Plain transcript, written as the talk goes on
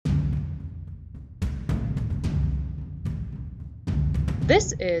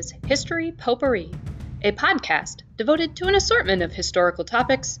This is History Potpourri, a podcast devoted to an assortment of historical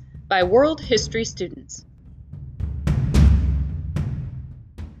topics by world history students.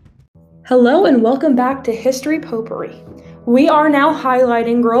 Hello and welcome back to History Potpourri. We are now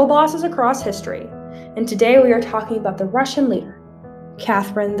highlighting girl bosses across history, and today we are talking about the Russian leader,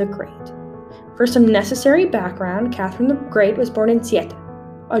 Catherine the Great. For some necessary background, Catherine the Great was born in Cieta,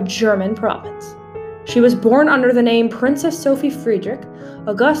 a German province. She was born under the name Princess Sophie Friedrich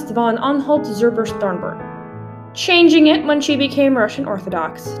August von Anhalt-Zerbst-Dornberg, changing it when she became Russian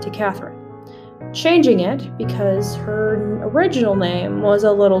Orthodox to Catherine. Changing it because her original name was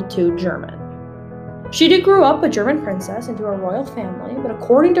a little too German. She did grow up a German princess into a royal family, but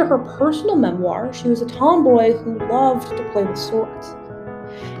according to her personal memoir, she was a tomboy who loved to play with swords.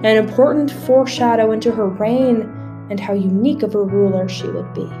 An important foreshadow into her reign and how unique of a ruler she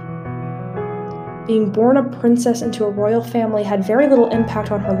would be. Being born a princess into a royal family had very little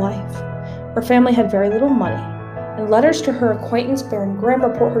impact on her life. Her family had very little money, and letters to her acquaintance Baron Grimm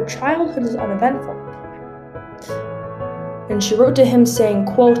report her childhood as uneventful. And she wrote to him saying,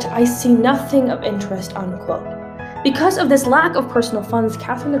 quote, "I see nothing of interest," unquote. Because of this lack of personal funds,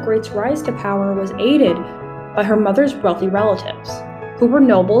 Catherine the Great's rise to power was aided by her mother's wealthy relatives, who were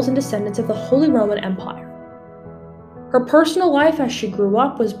nobles and descendants of the Holy Roman Empire. Her personal life as she grew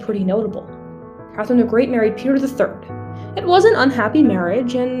up was pretty notable. Catherine the Great married Peter III. It was an unhappy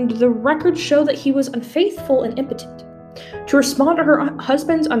marriage, and the records show that he was unfaithful and impotent. To respond to her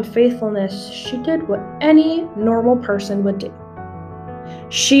husband's unfaithfulness, she did what any normal person would do.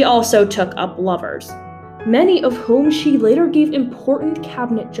 She also took up lovers, many of whom she later gave important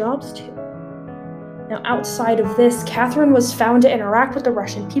cabinet jobs to. Now, outside of this, Catherine was found to interact with the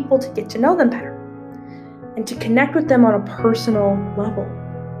Russian people to get to know them better, and to connect with them on a personal level.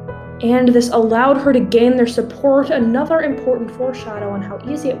 And this allowed her to gain their support, another important foreshadow on how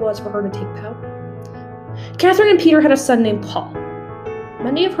easy it was for her to take power. Catherine and Peter had a son named Paul.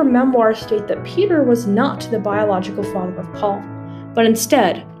 Many of her memoirs state that Peter was not the biological father of Paul, but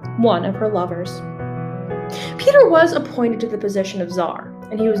instead one of her lovers. Peter was appointed to the position of Tsar,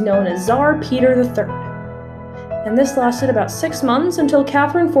 and he was known as Tsar Peter III. And this lasted about 6 months until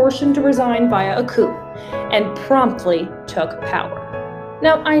Catherine forced him to resign via a coup, and promptly took power.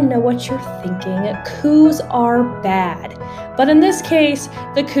 Now, I know what you're thinking, coups are bad, but in this case,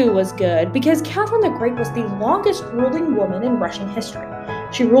 the coup was good because Catherine the Great was the longest ruling woman in Russian history.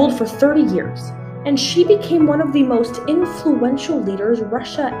 She ruled for 30 years, and she became one of the most influential leaders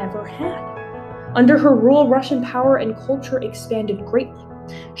Russia ever had. Under her rule, Russian power and culture expanded greatly.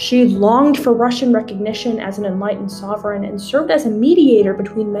 She longed for Russian recognition as an enlightened sovereign and served as a mediator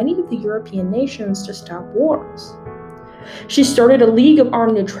between many of the European nations to stop wars. She started a League of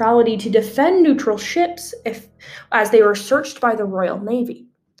Armed Neutrality to defend neutral ships as they were searched by the Royal Navy.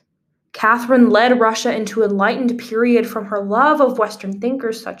 Catherine led Russia into an enlightened period from her love of Western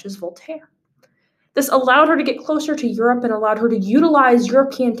thinkers such as Voltaire. This allowed her to get closer to Europe and allowed her to utilize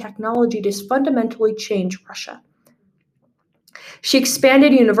European technology to fundamentally change Russia. She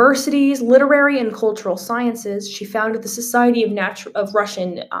expanded universities, literary and cultural sciences. She founded the Society of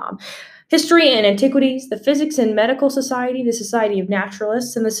Russian History and Antiquities, the Physics and Medical Society, the Society of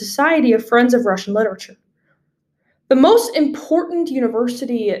Naturalists, and the Society of Friends of Russian Literature. The most important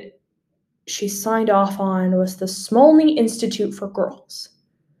university she signed off on was the Smolny Institute for Girls.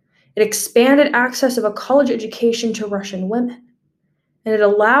 It expanded access of a college education to Russian women, and it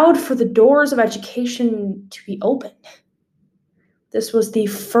allowed for the doors of education to be open. This was the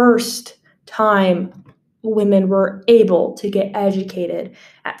first time women were able to get educated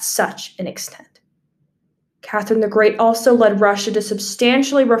at such an extent. Catherine the Great also led Russia to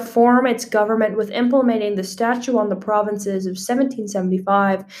substantially reform its government with implementing the Statute on the Provinces of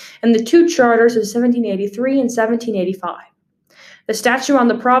 1775 and the two charters of 1783 and 1785. The Statute on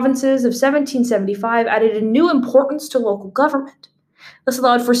the Provinces of 1775 added a new importance to local government. This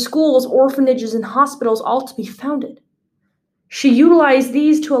allowed for schools, orphanages, and hospitals all to be founded. She utilized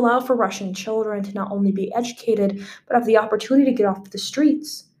these to allow for Russian children to not only be educated, but have the opportunity to get off the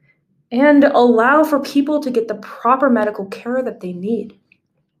streets and allow for people to get the proper medical care that they need.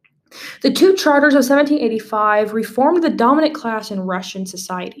 The two charters of 1785 reformed the dominant class in Russian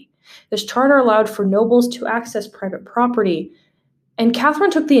society. This charter allowed for nobles to access private property, and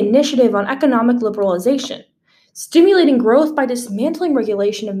Catherine took the initiative on economic liberalization, stimulating growth by dismantling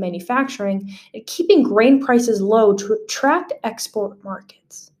regulation of manufacturing and keeping grain prices low to attract export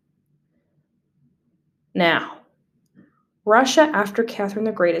markets. Now, Russia after Catherine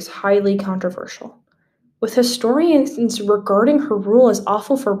the Great is highly controversial, with historians regarding her rule as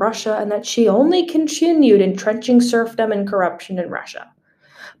awful for Russia and that she only continued entrenching serfdom and corruption in Russia.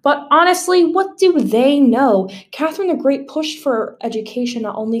 But honestly, what do they know? Catherine the Great pushed for education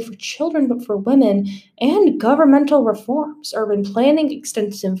not only for children but for women and governmental reforms, urban planning,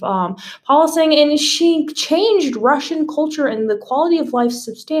 extensive policing, and she changed Russian culture and the quality of life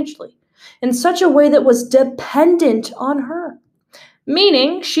substantially in such a way that was dependent on her.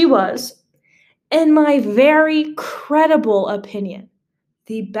 Meaning, she was, in my very credible opinion,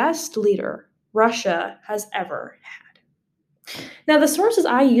 the best leader Russia has ever had. Now, the sources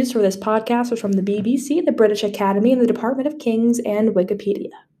I used for this podcast was from the BBC, the British Academy, and the Department of Kings, and Wikipedia.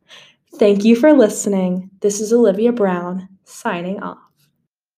 Thank you for listening. This is Olivia Brown, signing off.